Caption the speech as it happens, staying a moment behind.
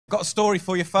Got a story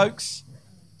for you, folks.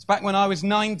 It's back when I was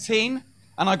 19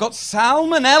 and I got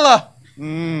salmonella.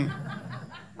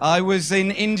 I was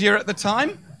in India at the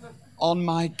time on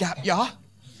my gap year.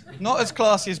 Not as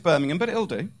classy as Birmingham, but it'll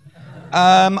do.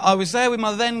 I was there with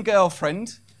my then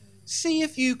girlfriend. See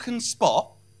if you can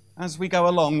spot, as we go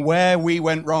along, where we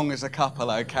went wrong as a couple,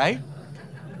 okay?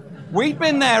 We'd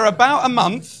been there about a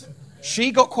month.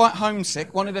 She got quite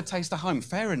homesick, wanted a taste of home.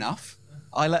 Fair enough.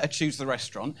 I let her choose the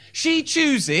restaurant. She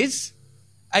chooses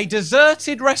a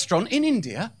deserted restaurant in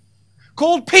India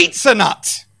called Pizza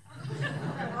Nut.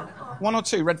 One or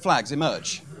two red flags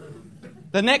emerge.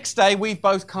 The next day, we've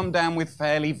both come down with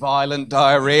fairly violent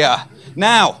diarrhea.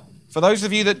 Now, for those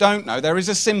of you that don't know, there is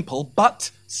a simple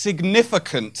but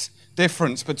significant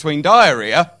difference between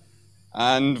diarrhea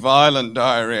and violent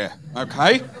diarrhea,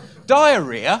 okay?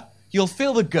 Diarrhea, you'll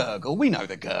feel the gurgle. We know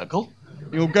the gurgle.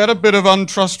 You'll get a bit of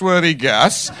untrustworthy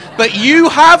gas, but you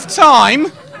have time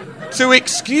to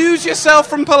excuse yourself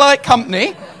from polite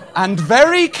company and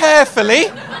very carefully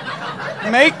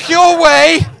make your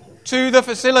way to the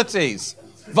facilities.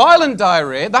 Violent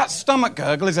diarrhea, that stomach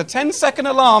gurgle, is a 10-second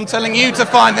alarm telling you to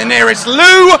find the nearest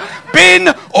loo, bin,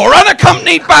 or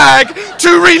unaccompanied bag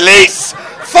to release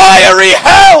fiery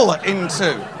hell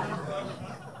into.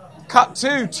 Cut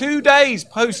to 2 days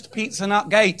post Pizza Nut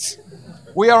Gate.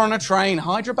 We are on a train,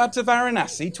 Hyderabad to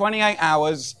Varanasi, 28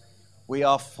 hours. We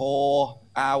are 4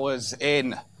 hours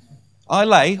in. I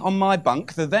lay on my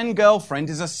bunk. The then girlfriend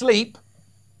is asleep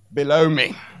below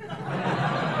me.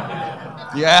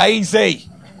 Yeah, easy.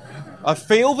 I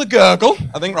feel the gurgle.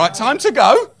 I think, right, time to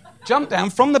go. Jump down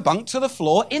from the bunk to the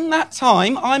floor. In that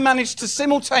time, I managed to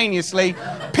simultaneously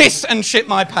piss and shit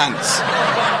my pants.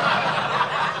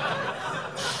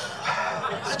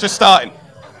 It's just starting.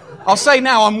 I'll say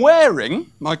now I'm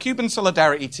wearing my Cuban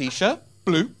Solidarity t-shirt,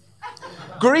 blue,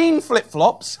 green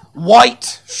flip-flops,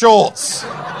 white shorts.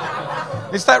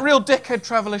 It's that real dickhead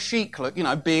traveller chic look, you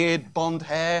know, beard, blonde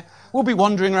hair. We'll be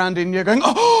wandering around India going,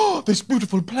 oh, this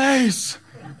beautiful place.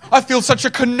 I feel such a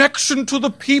connection to the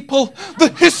people, the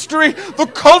history, the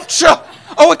culture.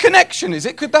 Oh, a connection, is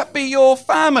it? Could that be your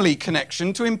family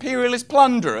connection to imperialist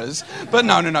plunderers? But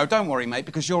no, don't worry, mate,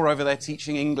 because you're over there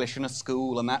teaching English in a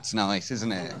school, and that's nice,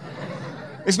 isn't it?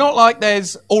 It's not like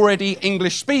there's already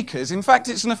English speakers. In fact,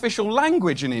 it's an official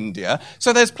language in India,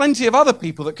 so there's plenty of other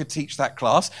people that could teach that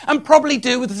class and probably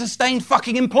do with sustained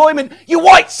fucking employment. You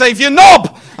white saviour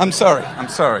knob! I'm sorry.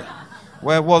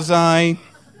 Where was I?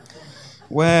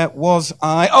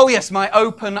 Oh, yes, my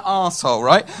open arsehole,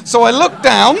 right? So I looked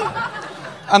down,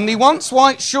 and the once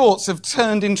white shorts have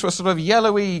turned into a sort of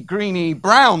yellowy, greeny,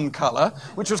 brown colour,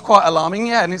 which was quite alarming,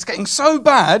 yeah, and it's getting so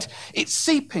bad, it's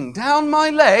seeping down my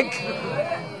leg.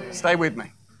 Stay with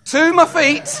me. To my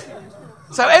feet.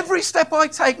 So every step I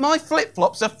take, my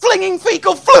flip-flops are flinging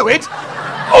fecal fluid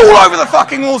all over the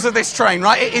fucking walls of this train,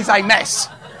 right? It is a mess.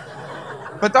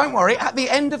 But don't worry, at the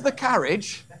end of the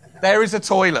carriage, there is a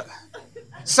toilet.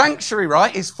 Sanctuary,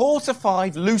 right, is 4 to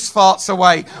 5 loose farts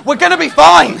away. We're going to be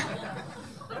fine.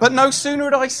 But no sooner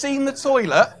had I seen the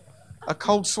toilet, a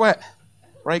cold sweat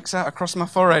breaks out across my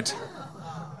forehead.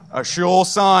 A sure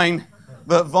sign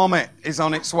that vomit is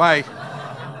on its way.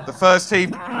 The first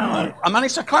heave, I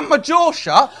managed to clamp my jaw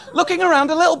shut, looking around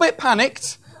a little bit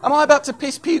panicked. Am I about to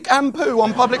piss, puke and poo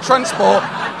on public transport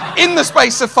in the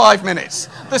space of 5 minutes?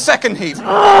 The second heave,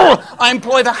 I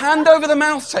employ the hand over the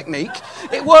mouth technique.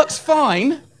 It works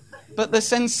fine, but the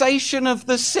sensation of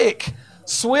the sick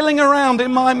swilling around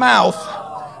in my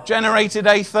mouth generated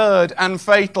a third and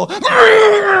fatal.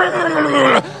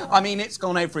 I mean, it's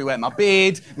gone everywhere. My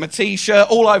beard, my t-shirt,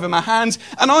 all over my hands,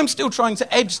 and I'm still trying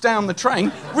to edge down the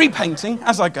train, repainting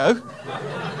as I go,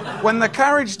 when the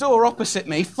carriage door opposite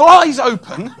me flies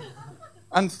open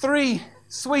and 3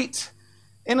 sweet,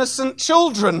 innocent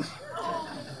children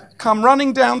come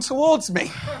running down towards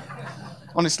me.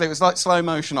 Honestly, it was like slow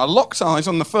motion. I locked eyes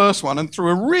on the first one and threw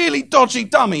a really dodgy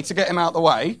dummy to get him out of the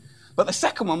way. But the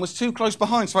second one was too close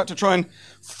behind, so I had to try and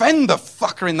fend the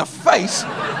fucker in the face.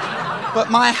 But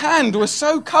my hand was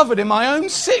so covered in my own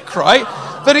sick, right,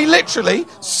 that he literally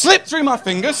slipped through my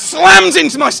fingers, slams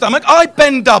into my stomach, I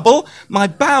bend double, my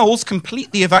bowels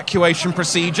complete the evacuation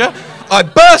procedure, I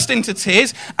burst into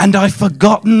tears, and I've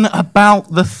forgotten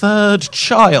about the third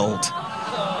child,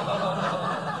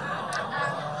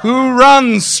 who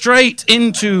runs straight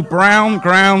into brown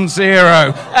ground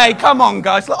zero. Hey, come on,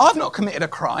 guys. Look, I've not committed a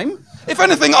crime. If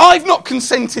anything, I've not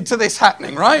consented to this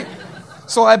happening, right?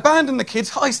 So I abandoned the kids,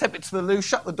 high-stepped it to the loo,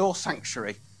 shut the door,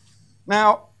 sanctuary.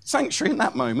 Now, sanctuary in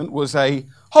that moment was a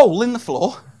hole in the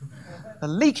floor, a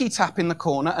leaky tap in the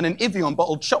corner, and an Evian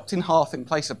bottle chopped in half in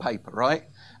place of paper, right?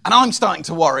 And I'm starting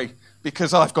to worry.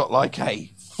 because I've got like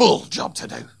a full job to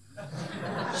do.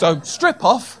 So strip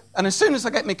off, and as soon as I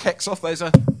get my kicks off, there's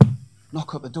a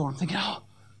knock at the door. I'm thinking, oh,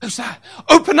 who's that?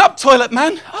 Open up, toilet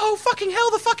man. Oh, fucking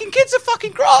hell, the fucking kids are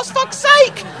fucking cross, fuck's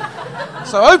sake.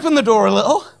 So I open the door a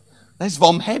little. There's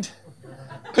Vomhead,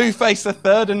 Pooh-Face the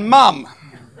Third, and Mum,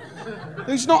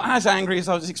 who's not as angry as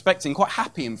I was expecting, quite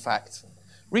happy, in fact.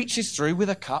 Reaches through with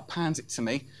a cup, hands it to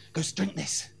me, goes, drink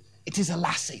this. It is a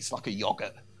lassie. It's like a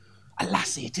yoghurt. A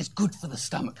lassie, it is good for the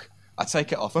stomach. I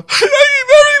take it off her. Thank you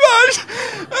very much.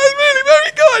 That's really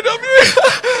very kind of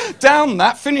you. Down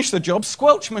that, finish the job,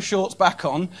 squelch my shorts back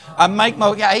on, and make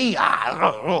my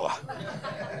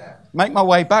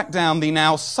way back down the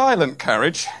now silent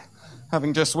carriage,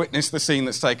 having just witnessed the scene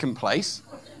that's taken place.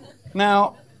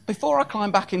 Now, before I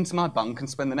climb back into my bunk and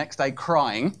spend the next day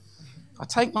crying, I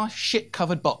take my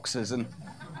shit-covered boxers and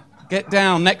get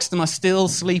down next to my still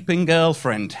sleeping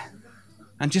girlfriend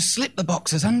and just slip the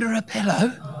boxers under her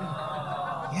pillow.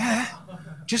 Yeah.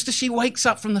 Just as she wakes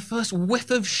up from the first whiff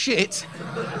of shit,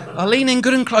 I lean in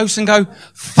good and close and go,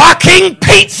 fucking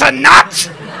pizza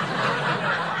nut!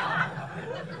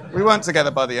 We weren't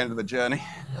together by the end of the journey.